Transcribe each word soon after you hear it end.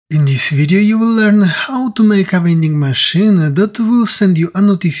this video you will learn how to make a vending machine that will send you a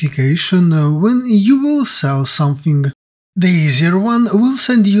notification when you will sell something. The easier one will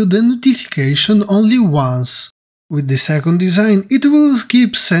send you the notification only once. With the second design, it will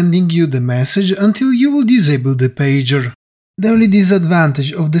keep sending you the message until you will disable the pager. The only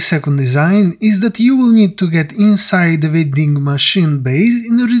disadvantage of the second design is that you will need to get inside the vending machine base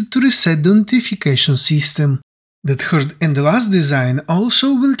in order to reset the notification system. The third and the last design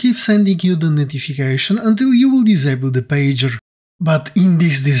also will keep sending you the notification until you will disable the pager. But in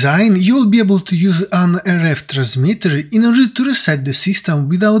this design you will be able to use an RF transmitter in order to reset the system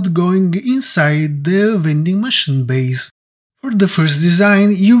without going inside the vending machine base. For the first design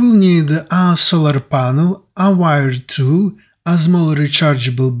you will need a solar panel, a wire tool, a small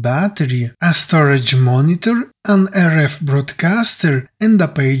rechargeable battery, a storage monitor, an RF broadcaster and a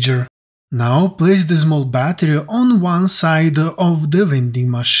pager. Now place the small battery on one side of the vending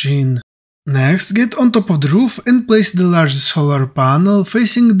machine. Next, get on top of the roof and place the large solar panel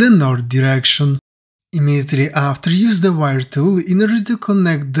facing the north direction. Immediately after, use the wire tool in order to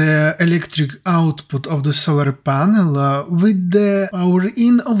connect the electric output of the solar panel with the power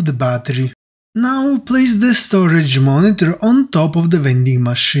in of the battery. Now place the storage monitor on top of the vending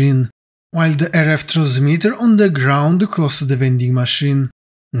machine, while the RF transmitter on the ground close to the vending machine.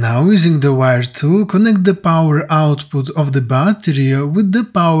 Now, using the wire tool, connect the power output of the battery with the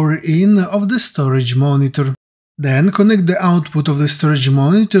power in of the storage monitor. Then connect the output of the storage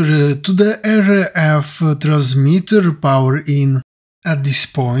monitor to the RF transmitter power in. At this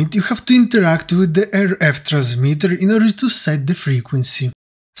point, you have to interact with the RF transmitter in order to set the frequency.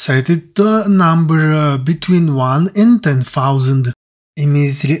 Set it to a number between 1 and 10,000.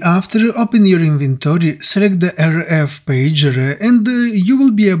 Immediately after, open your inventory, select the RF pager and you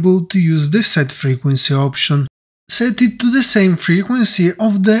will be able to use the set frequency option. Set it to the same frequency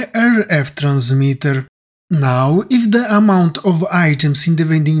of the RF transmitter. Now, if the amount of items in the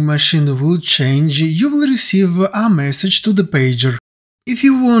vending machine will change, you will receive a message to the pager. If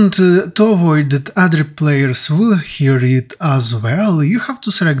you want to avoid that other players will hear it as well, you have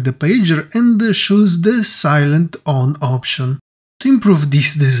to select the pager and choose the silent on option. To improve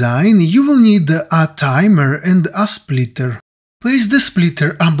this design, you will need a timer and a splitter. Place the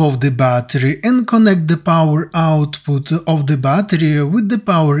splitter above the battery and connect the power output of the battery with the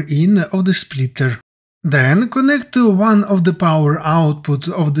power in of the splitter. Then connect one of the power output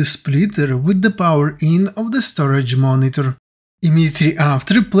of the splitter with the power in of the storage monitor. Immediately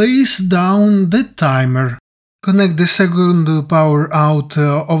after, place down the timer. Connect the second power out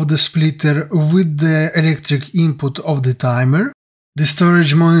of the splitter with the electric input of the timer. The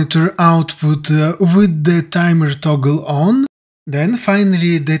storage monitor output with the timer toggle on, then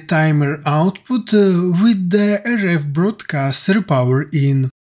finally the timer output with the RF broadcaster power in.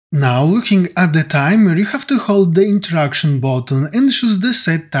 Now, looking at the timer, you have to hold the interaction button and choose the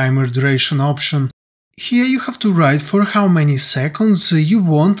set timer duration option. Here you have to write for how many seconds you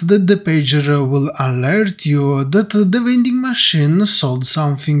want that the pager will alert you that the vending machine sold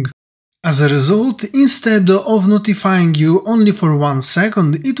something. As a result, instead of notifying you only for 1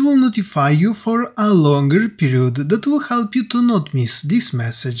 second, it will notify you for a longer period that will help you to not miss this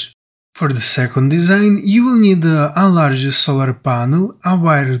message. For the second design, you will need a large solar panel, a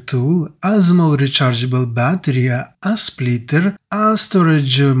wire tool, a small rechargeable battery, a splitter, a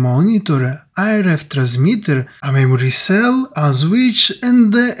storage monitor, a RF transmitter, a memory cell, a switch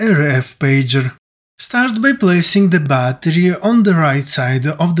and the RF pager. Start by placing the battery on the right side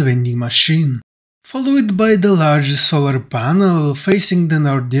of the vending machine. Follow it by the large solar panel facing the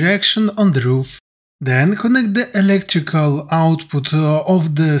north direction on the roof. Then connect the electrical output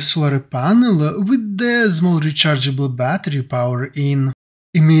of the solar panel with the small rechargeable battery power in.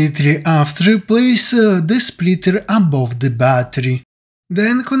 Immediately after, place the splitter above the battery.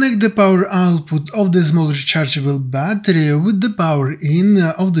 Then connect the power output of the small rechargeable battery with the power in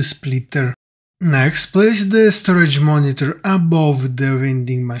of the splitter. Next, place the storage monitor above the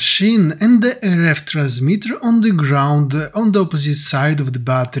vending machine and the RF transmitter on the ground on the opposite side of the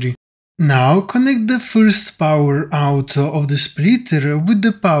battery. Now connect the first power out of the splitter with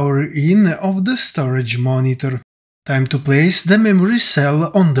the power in of the storage monitor. Time to place the memory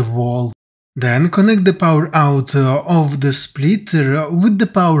cell on the wall. Then connect the power out of the splitter with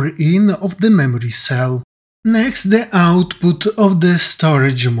the power in of the memory cell. Next, the output of the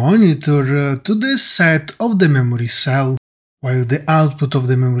storage monitor to the set of the memory cell, while the output of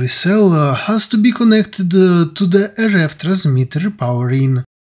the memory cell has to be connected to the RF transmitter power in.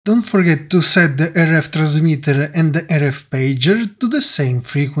 Don't forget to set the RF transmitter and the RF pager to the same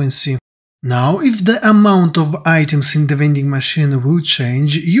frequency. Now, if the amount of items in the vending machine will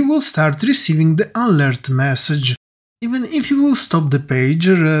change, you will start receiving the alert message. Even if you will stop the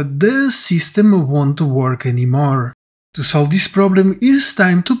pager, the system won't work anymore. To solve this problem, it's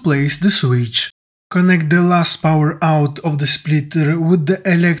time to place the switch. Connect the last power out of the splitter with the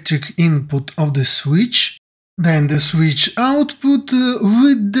electric input of the switch, then the switch output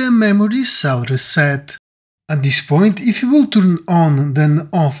with the memory cell reset. At this point, if you will turn on then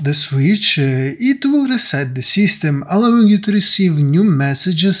off the switch, it will reset the system, allowing you to receive new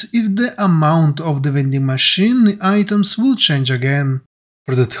messages if the amount of the vending machine items will change again.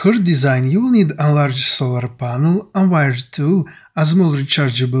 For the third design, you will need a large solar panel, a wire tool, a small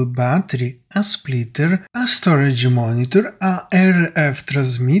rechargeable battery, a splitter, a storage monitor, a RF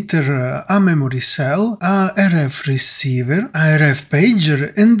transmitter, a memory cell, a RF receiver, a RF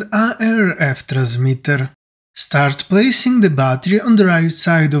pager, and a RF transmitter. Start placing the battery on the right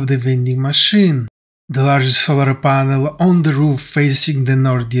side of the vending machine, the large solar panel on the roof facing the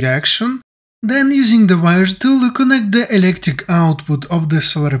north direction. Then, using the wire tool, connect the electric output of the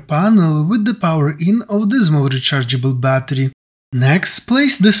solar panel with the power in of the small rechargeable battery. Next,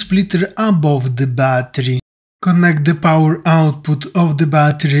 place the splitter above the battery. Connect the power output of the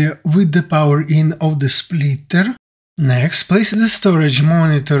battery with the power in of the splitter. Next, place the storage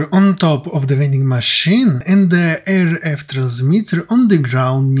monitor on top of the vending machine and the RF transmitter on the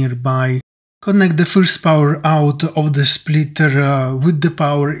ground nearby. Connect the first power out of the splitter with the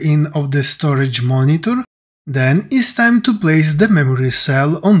power in of the storage monitor. Then it's time to place the memory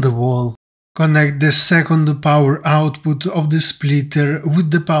cell on the wall. Connect the second power output of the splitter with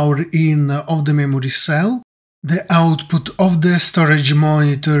the power in of the memory cell, the output of the storage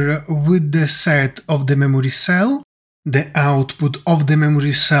monitor with the set of the memory cell, the output of the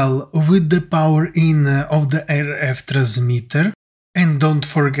memory cell with the power in of the RF transmitter, and don't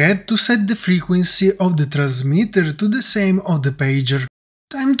forget to set the frequency of the transmitter to the same of the pager.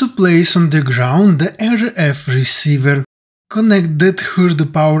 Time to place on the ground the RF receiver. Connect that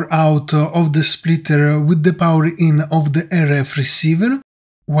third power out of the splitter with the power in of the RF receiver,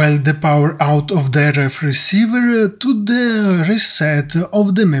 while the power out of the RF receiver to the reset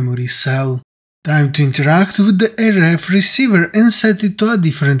of the memory cell. Time to interact with the RF receiver and set it to a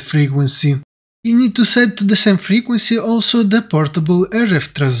different frequency. You need to set to the same frequency also the portable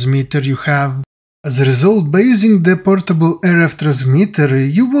RF transmitter you have. As a result, by using the portable RF transmitter,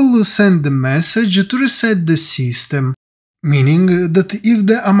 you will send the message to reset the system, meaning that if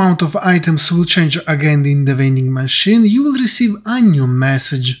the amount of items will change again in the vending machine, you will receive a new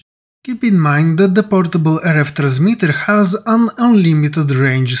message. Keep in mind that the portable RF transmitter has an unlimited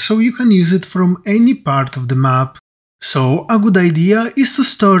range, so you can use it from any part of the map. So, a good idea is to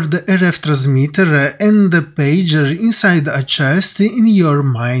store the RF transmitter and the pager inside a chest in your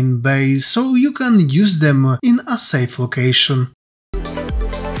mine base, so you can use them in a safe location.